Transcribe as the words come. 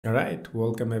All right,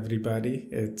 welcome everybody.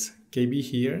 It's KB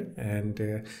here,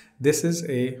 and this is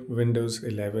a Windows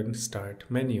 11 start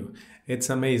menu. It's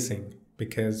amazing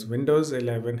because Windows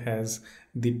 11 has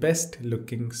the best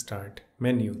looking start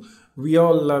menu. We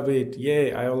all love it.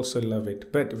 Yay, I also love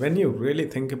it. But when you really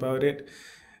think about it,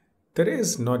 there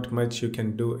is not much you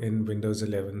can do in Windows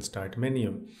 11 start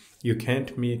menu. You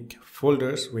can't make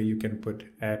folders where you can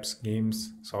put apps,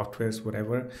 games, softwares,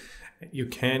 whatever. You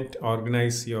can't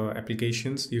organize your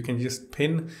applications. You can just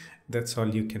pin. That's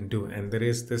all you can do. And there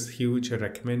is this huge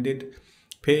recommended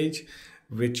page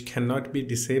which cannot be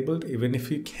disabled. Even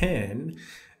if you can,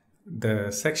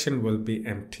 the section will be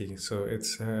empty. So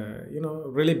it's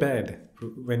really bad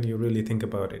when you really think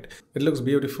about it. It looks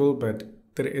beautiful, but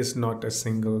there is not a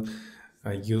single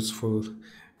useful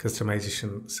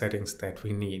customization settings that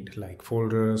we need, like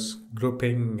folders,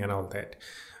 grouping, and all that.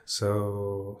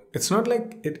 So it's not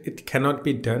like it cannot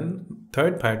be done.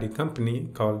 Third-party company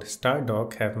called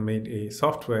StarDock have made a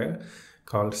software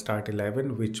called Start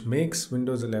 11, which makes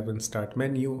Windows 11 start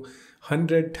menu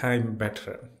 100 times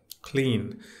better,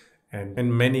 clean,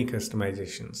 and many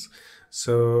customizations.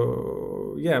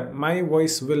 So yeah, my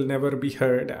voice will never be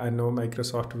heard. I know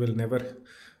Microsoft will never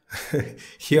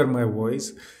hear my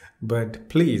voice, but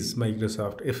please,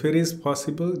 Microsoft, if it is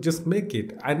possible, just make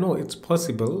it. I know it's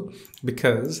possible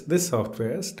because this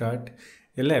software Start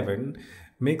 11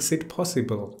 makes it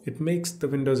possible. It makes the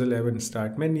Windows 11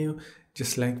 start menu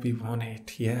just like we want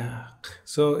it. Yeah.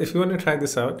 So if you want to try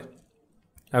this out,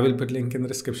 I will put link in the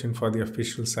description for the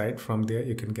official site. From there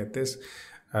you can get this.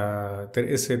 There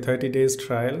is a 30 days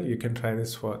trial. You can try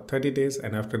this for 30 days,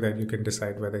 and after that you can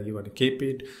decide whether you want to keep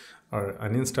it or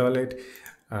uninstall it.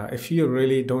 If you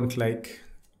really don't like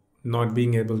not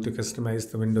being able to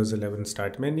customize the Windows 11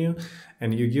 start menu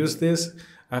and you use this,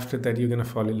 after that you're going to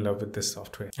fall in love with this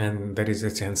software, and there is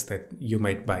a chance that you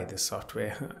might buy this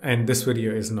software. And this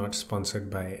video is not sponsored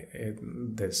by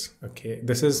this. Okay,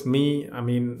 this is me. I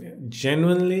mean,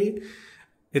 genuinely,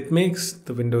 it makes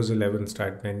the Windows 11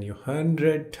 start menu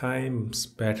 100 times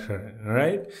better,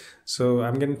 right? So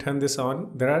I'm going to turn this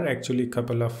on. There are actually a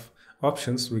couple of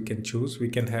options we can choose. We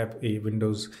can have a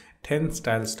Windows 10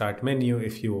 style start menu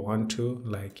if you want to,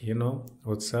 like,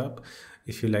 what's up,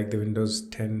 if you like the Windows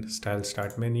 10 style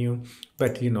start menu.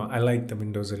 But I like the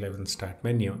Windows 11 start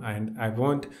menu, and I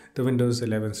want the Windows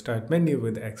 11 start menu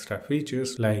with extra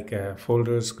features like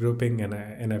folders, grouping,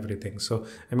 and everything. So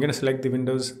I'm going to select the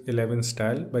Windows 11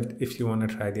 style, but if you want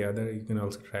to try the other, you can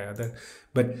also try other.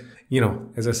 But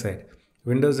as I said,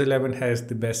 Windows 11 has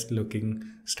the best looking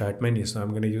start menu, so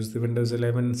I'm going to use the Windows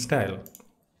 11 style.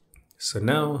 So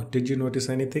now, did you notice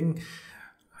anything?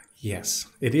 Yes,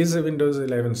 it is a Windows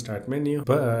 11 start menu,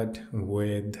 but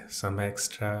with some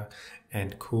extra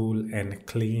and cool and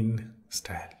clean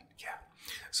style. Yeah.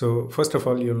 So first of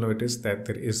all, you'll notice that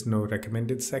there is no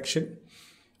recommended section.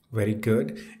 Very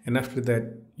good. And after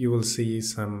that, you will see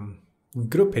some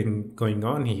grouping going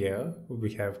on here.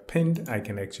 We have pinned. I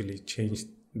can actually change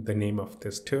the name of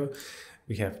this too.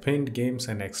 We have pinned, games,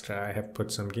 and extra. I have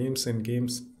put some games in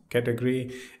games category,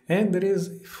 and there is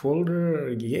a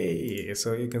folder. Yay!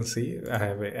 So you can see I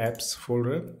have an apps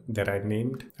folder that I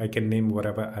named. I can name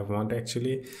whatever I want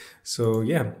actually. So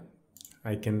yeah,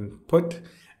 I can put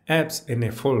apps in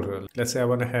a folder. Let's say I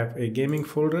want to have a gaming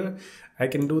folder. I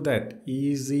can do that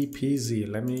easy peasy.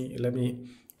 Let me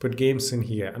put games in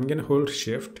here. I'm gonna hold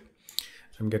shift.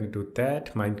 I'm gonna do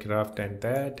that, Minecraft, and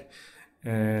that,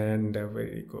 and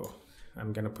where you go.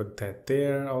 I'm gonna put that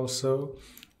there also.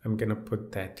 I'm gonna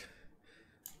put that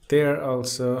there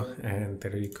also, and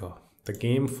there you go. The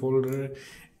game folder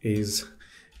is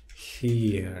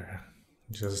here,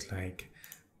 just like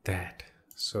that.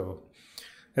 So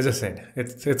as I said,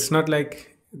 it's not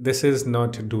like this is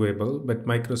not doable, but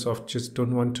Microsoft just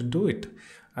don't want to do it.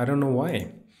 I don't know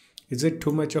why. Is it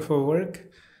too much of a work?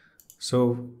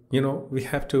 So we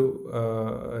have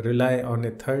to rely on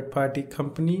a third-party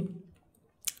company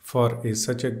for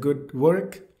such a good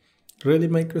work. Really,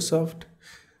 Microsoft?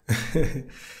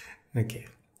 Okay.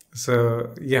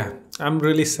 So yeah, I'm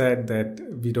really sad that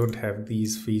we don't have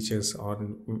these features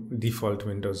on default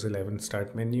Windows 11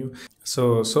 start menu.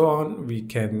 So on, we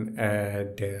can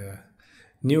add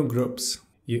new groups,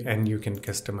 and you can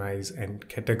customize and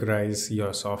categorize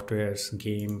your softwares,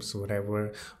 games,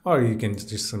 whatever, or you can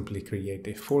just simply create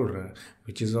a folder,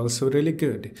 which is also really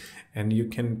good. And you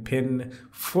can pin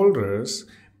folders,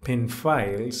 pin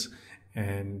files,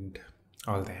 and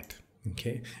all that.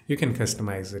 Okay, you can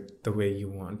customize it the way you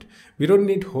want. We don't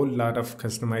need a whole lot of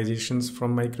customizations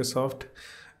from Microsoft.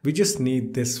 We just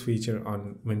need this feature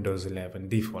on Windows 11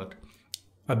 default.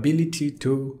 Ability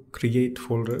to create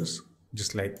folders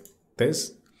just like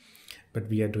this, but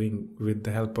we are doing with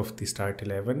the help of the Start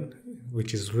 11,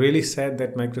 which is really sad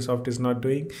that Microsoft is not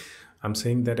doing. I'm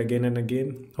saying that again and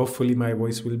again. Hopefully my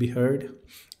voice will be heard.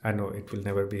 I know it will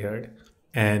never be heard.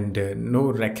 And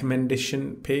no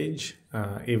recommendation page,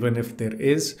 even if there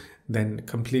is, then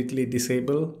completely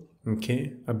disable.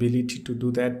 Okay, ability to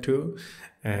do that too.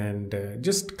 And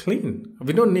just clean.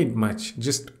 We don't need much,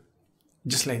 just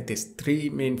like this, 3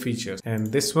 main features.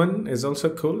 And this one is also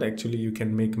cool. Actually, you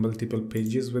can make multiple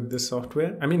pages with this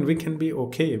software. I mean, we can be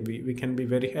okay, we can be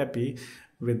very happy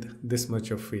with this much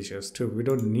of features too. We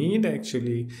don't need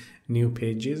actually new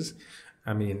pages.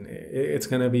 I mean, it's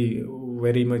gonna be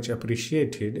very much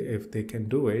appreciated if they can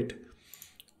do it.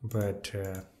 But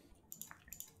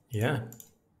yeah,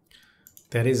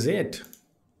 that is it.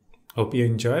 Hope you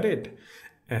enjoyed it,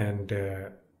 and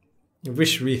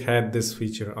wish we had this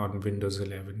feature on Windows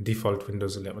 11, default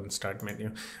Windows 11 start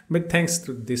menu. But thanks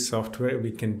to this software,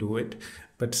 we can do it.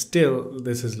 But still,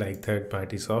 this is like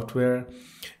third-party software.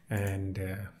 And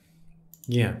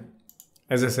yeah,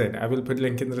 as I said, I will put a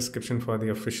link in the description for the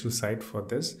official site for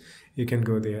this. You can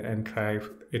go there and try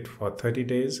it for 30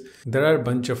 days. There are a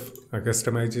bunch of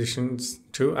customizations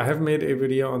too. I have made a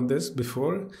video on this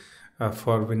before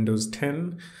for Windows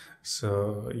 10.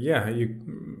 So yeah,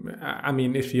 I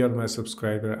mean, if you're my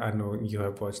subscriber, I know you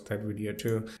have watched that video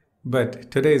too. But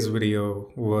today's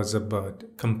video was about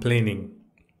complaining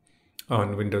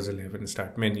on Windows 11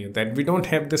 start menu that we don't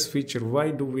have this feature.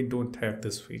 Why do we don't have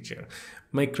this feature?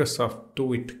 Microsoft,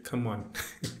 do it, come on.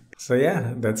 So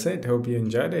yeah, that's it. Hope you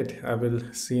enjoyed it. I will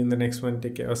see you in the next one.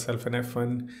 Take care of yourself and have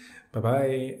fun.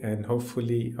 Bye-bye. And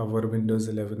hopefully our Windows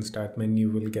 11 start menu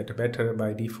will get better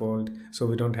by default, so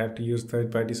we don't have to use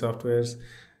third-party softwares.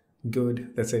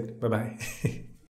 Good. That's it. Bye-bye.